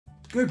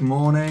Good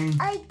morning.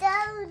 I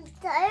don't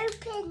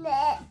open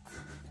it.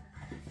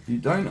 You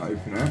don't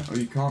open it, or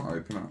you can't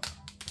open it?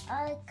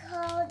 I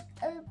can't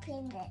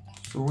open it.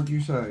 So what do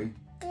you say?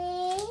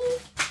 Please?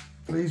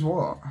 Please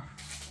what?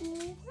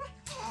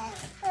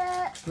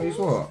 Please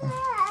what?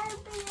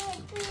 Open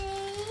it,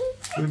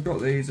 please. We've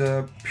got these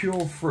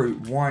pure fruit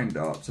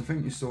wind-ups. I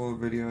think you saw a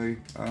video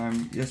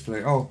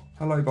yesterday. Oh,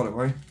 hello by the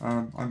way.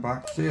 I'm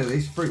back. So yeah,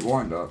 these fruit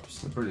wind-ups,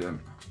 they're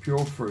brilliant.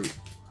 Pure fruit.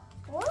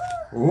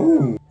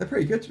 Ooh, they're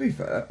pretty good to be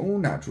fair. All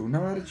natural,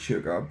 no added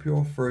sugar,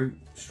 pure fruit,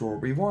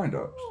 strawberry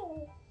wind-ups.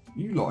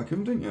 You like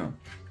them, didn't you?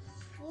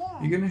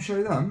 Yeah. You going to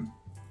show them?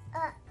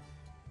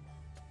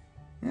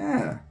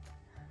 Yeah.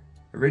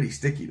 They're really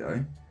sticky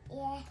though.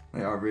 Yeah.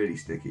 They are really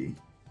sticky.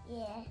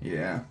 Yeah.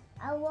 Yeah.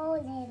 I roll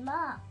him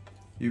up.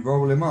 You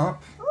roll him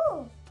up?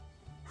 Ooh.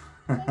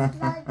 It's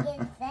like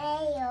a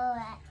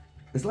snail.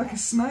 It's like a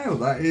snail,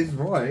 that is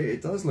right.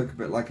 It does look a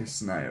bit like a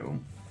snail.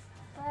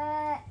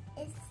 But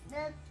it's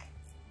look.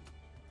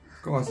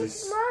 Guys,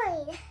 It's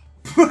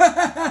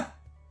mine.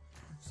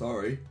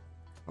 Sorry.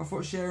 I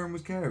thought sharing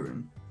was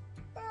caring.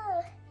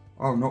 No.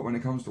 Oh, not when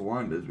it comes to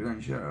winders, we don't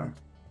share.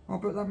 Oh,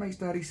 but that makes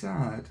Daddy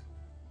sad.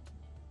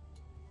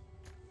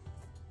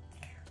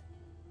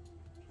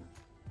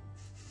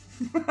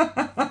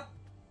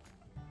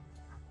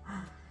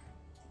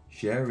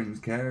 Sharing's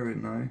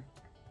caring though.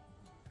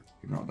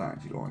 You're not that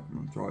actually like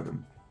them, I've tried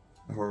them.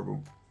 They're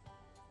horrible.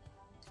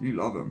 You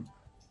love them.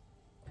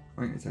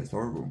 I think they taste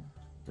horrible.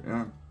 But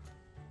yeah.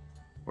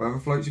 Whatever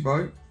floats your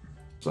boat.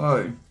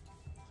 So,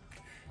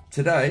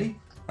 today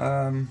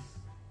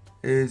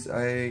is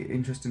a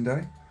interesting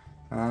day.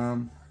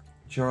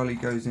 Charlie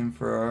goes in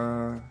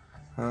for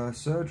her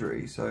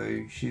surgery,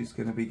 so she's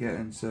going to be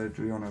getting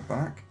surgery on her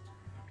back.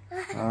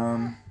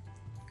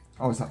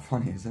 Oh, is that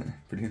funny, is it?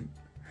 Brilliant.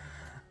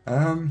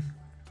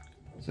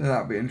 So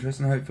that'll be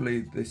interesting.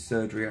 Hopefully this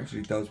surgery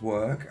actually does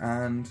work,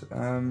 and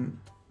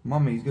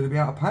Mummy's going to be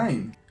out of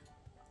pain.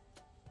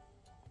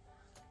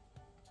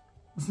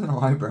 What's the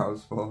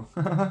eyebrows for?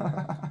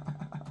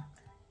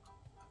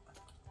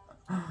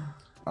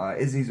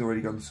 Izzy's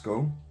already gone to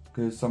school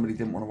because somebody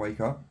didn't want to wake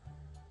up.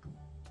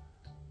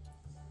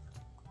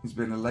 He's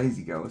been a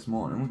lazy girl this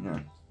morning, wouldn't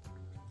you?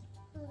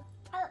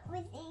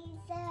 With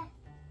these,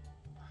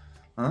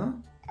 Huh?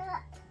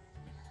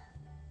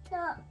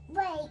 not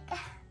wake.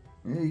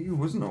 Yeah, you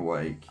wasn't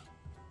awake.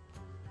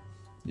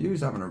 You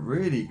was having a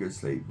really good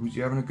sleep. Was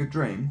you having a good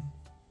dream?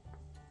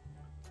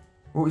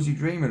 What was you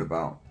dreaming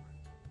about?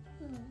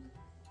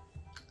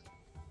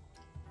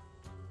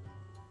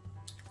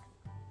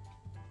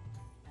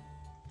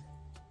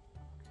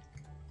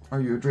 Oh,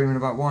 you were dreaming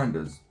about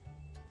winders?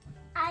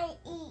 I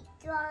eat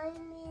drawing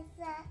with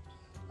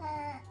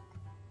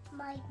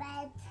my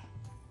bed.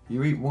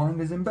 You eat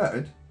winders in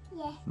bed?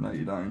 Yeah. No,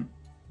 you don't.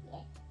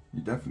 Yeah.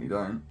 You definitely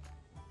don't.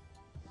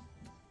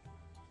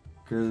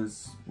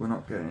 Because we're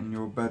not getting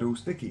your bed all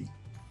sticky.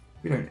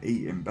 We don't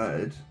eat in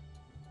bed.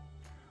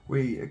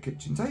 We eat at a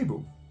kitchen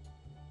table.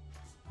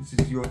 This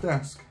is your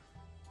desk.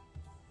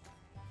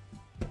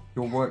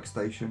 Your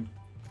workstation.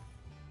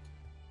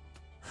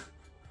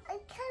 I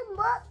can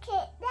walk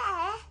it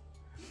there,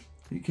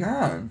 You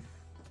can.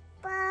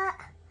 but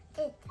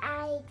it's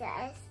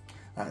Ida's.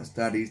 That's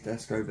Daddy's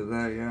desk over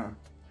there, yeah.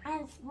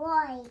 And it's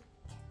white.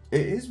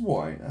 It is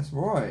white, that's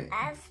right.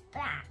 And it's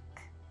black.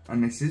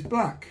 And this is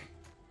black.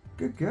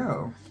 Good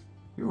girl.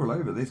 You're all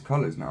over these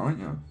colours now, aren't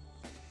you?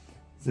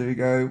 So we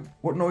go,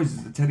 what noise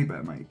does the teddy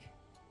bear make?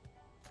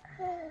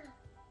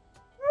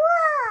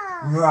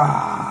 Whoa!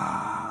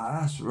 Rah!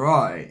 That's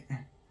right.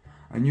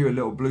 And you a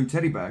little blue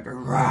teddy bear, go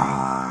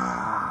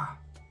rah!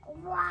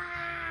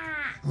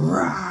 Wow!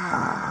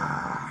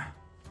 Rah!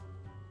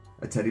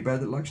 A teddy bear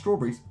that likes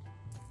strawberries.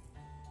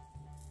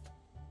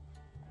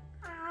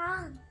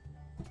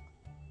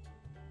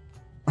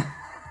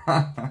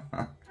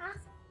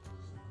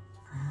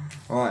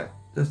 Alright,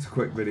 just a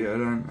quick video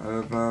then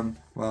of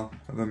of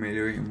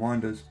Emilia eating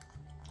winders.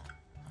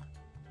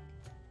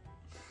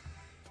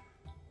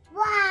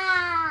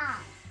 Wow!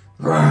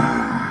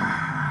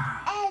 Rah!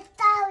 It's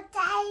so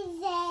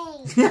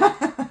tasty!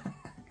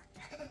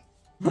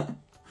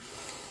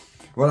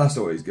 Well, that's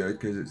always good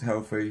because it's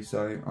healthy,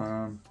 so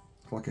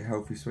it's like a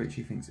healthy sweet.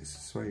 She thinks it's a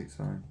sweet,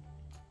 so.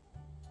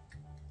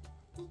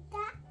 Eat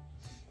that.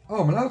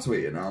 Oh, I'm allowed to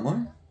eat it now, am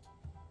I?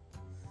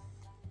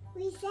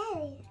 We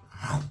say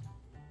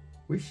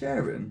We're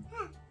sharing.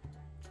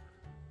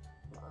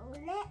 roll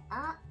it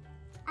up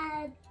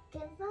and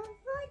give her a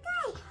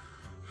day.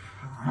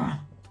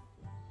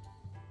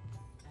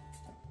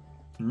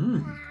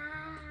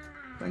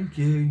 Thank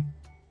you.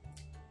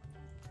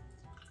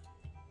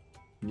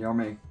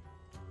 Yummy.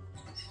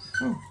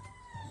 Oh.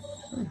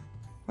 Oh.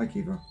 Hi,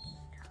 Kiva.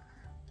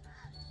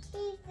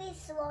 Keep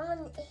this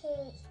one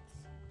here.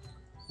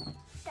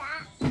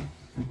 That.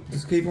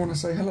 Does Kiva want to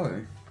say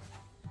hello?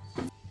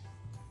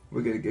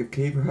 We're going to give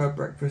Kiva her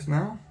breakfast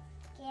now.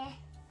 Yeah.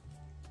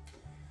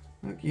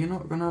 Look, you're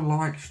not going to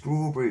like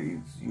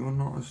strawberries. You're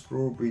not a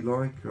strawberry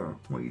liker.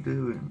 What are you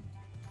doing?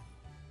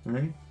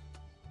 Hey?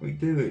 What are you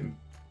doing?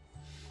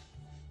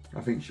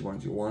 I think she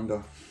wants your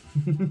wonder.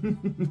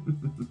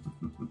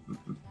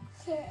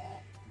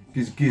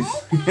 Giz.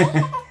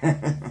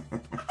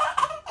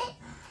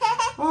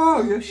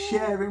 Oh, you're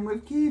sharing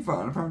with Kiva.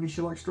 And apparently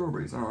she likes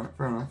strawberries. Alright,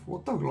 fair enough.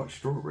 What dog likes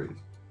strawberries?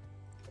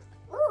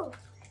 Ooh.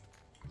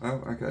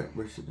 Oh, okay.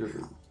 We should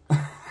do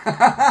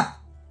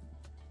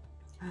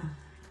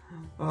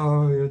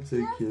Oh, you're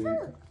too cute.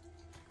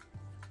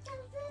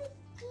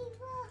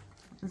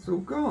 It's all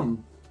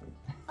gone.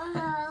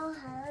 Oh,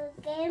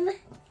 hug him.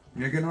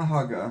 You're gonna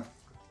hug her.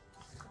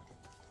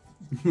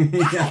 Give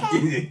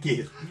a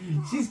kiss.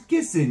 She's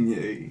kissing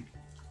you.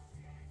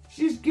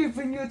 She's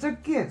giving you the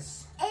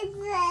kiss. It's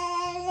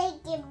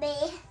licking me.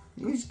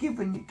 She's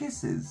giving you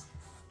kisses.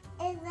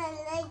 It's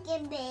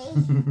licking me.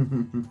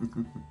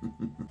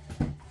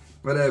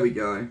 Well, there we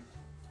go.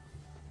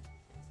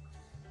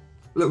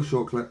 Little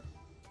short clip.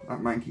 That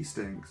manky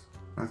stinks.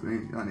 That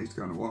needs to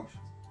go in the wash.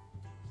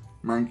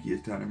 Manky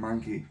is turning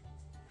manky.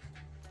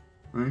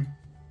 Hey?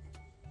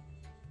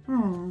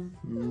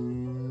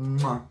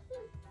 Mwah.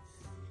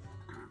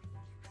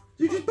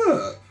 You just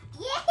burp?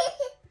 Yeah.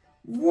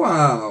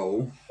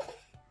 Wow.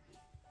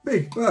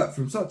 Big burp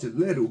from such a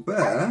little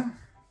bear.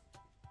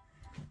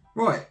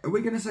 Right, are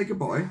we going to say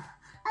goodbye?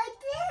 I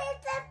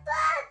did the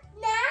burp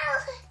now.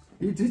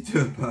 You did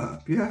do a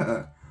burp,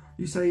 yeah.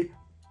 You say,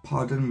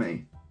 pardon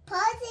me.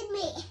 Pardon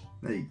me.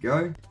 There you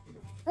go.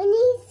 I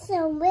need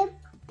some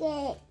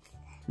whippets.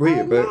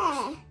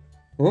 Weetabix.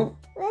 What?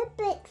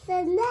 Whippets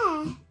in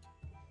there.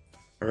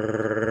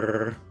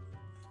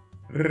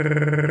 I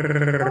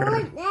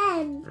want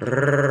them.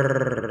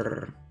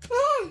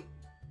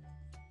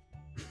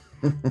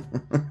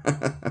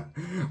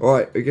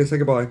 Alright, we're going to say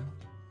goodbye.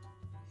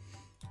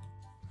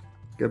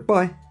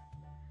 Goodbye.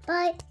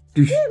 Bye.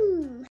 Goosh.